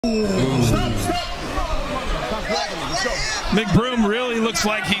Mcbroom really looks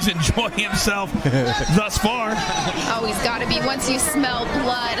like he's enjoying himself thus far. Oh, he's got to be. Once you smell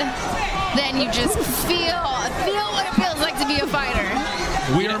blood, then you just feel what it feels like to be a fighter.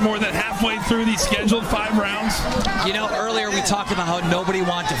 We are more than halfway through these scheduled 5 rounds. You know, earlier we talked about how nobody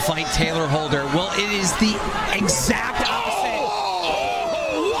wanted to fight Taylor Holder. Well, it is the exact opposite.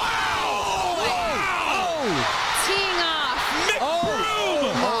 Oh, wow! Teeing off.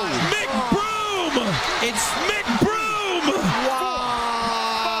 Mcbroom! Mcbroom! It's Mcbroom!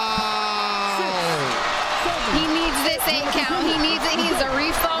 He needs this 8 count. He needs to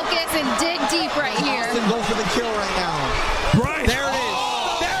refocus and dig deep right here. Austin go for the kill right now. Bryce. there it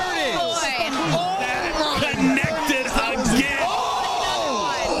is. There it is. Boy. Connected again.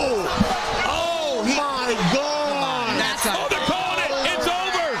 Oh my God! That's Oh, they're calling it. It's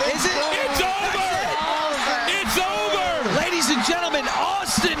over. Is it? It's over. It's over. Ladies and gentlemen,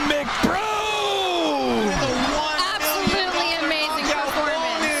 Austin Mcbroom. Absolutely amazing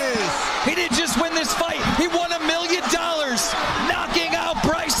performance. He didn't just win this fight. He won $1 million, knocking out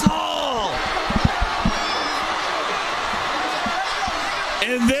Bryce Hall.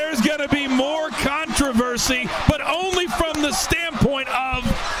 And there's going to be more controversy, but only from the standpoint of,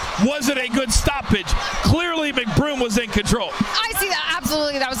 was it a good stoppage? Clearly, Mcbroom was in control. I see that.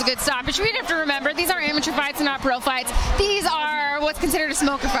 Absolutely, that was a good stoppage. We have to remember, these are amateur fights and not pro fights. These are what's considered a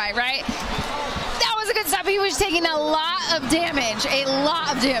smoker fight, right? That was a good stop. He was taking a lot of damage. A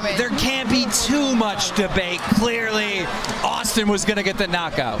lot of damage. There can't be too much debate. Clearly, Austin was going to get the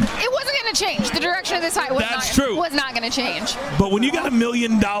knockout. It wasn't going to change. The direction of this fight was not going to change. But when you got $1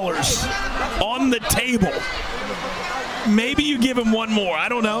 million on the table, maybe you give him one more. I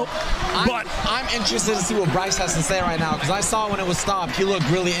don't know. But I'm interested to see what Bryce has to say right now, because I saw when it was stopped, he looked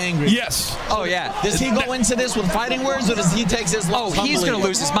really angry. yes. Oh, yeah. Does he go into this with fighting words, or does he take his loss? Oh, he's humbly? going to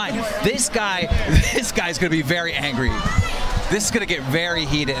lose his mind. This guy's going to be very angry. This is going to get very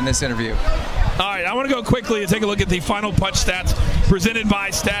heated in this interview. All right, I want to go quickly and take a look at the final punch stats presented by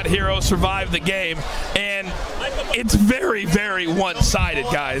Stat Hero Survive the Game. And it's very, very one-sided,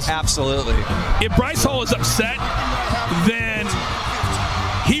 guys. Absolutely. If Bryce Hall is upset, then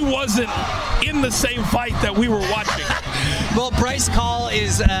he wasn't in the same fight that we were watching. Well, Bryce Hall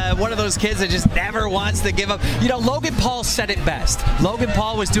is one of those kids that just never wants to give up. You know, Logan Paul said it best. Logan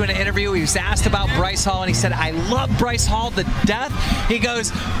Paul was doing an interview. He was asked about Bryce Hall, and he said, I love Bryce Hall to death. He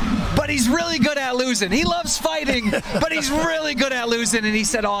goes, but he's really good at losing. He loves fighting, but he's really good at losing, and he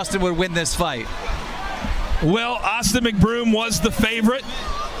said Austin would win this fight. Well, Austin Mcbroom was the favorite,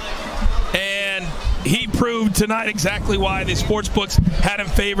 and he proved tonight exactly why the sportsbooks had him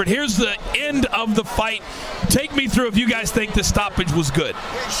favored. Here's the end of the fight. Take me through if you guys think the stoppage was good.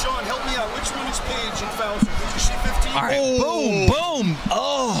 Hey, Sean, help me out. Which one is Paige and Fowler? Did you see 15? All right, boom, boom.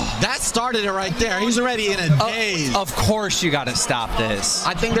 Oh, That started it right there. He's already in a daze. of course you got to stop this.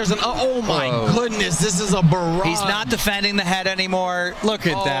 I think there's an, oh my Whoa. goodness, this is a barrage. He's not defending the head anymore. Look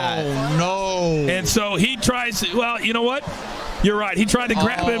at that. Oh no. And so he tries to, well, you know what? You're right. He tried to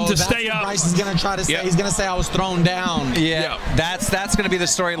grab him to that's stay what up. Bryce is going to try to say. Yep. He's going to say I was thrown down. Yeah, that's going to be the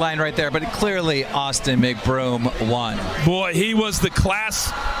storyline right there. But clearly, Austin Mcbroom won. Boy, he was the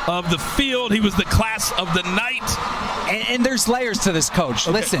class of the field. He was the class of the night. And there's layers to this, Coach.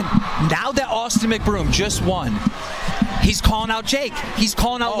 Okay. Listen, now that Austin Mcbroom just won, he's calling out Jake. He's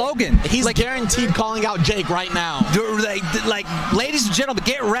calling out Logan. He's guaranteed calling out Jake right now. Like, ladies and gentlemen,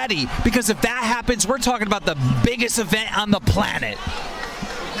 get ready, because if that happens, we're talking about the biggest event on the planet.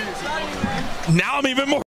 Now I'm even more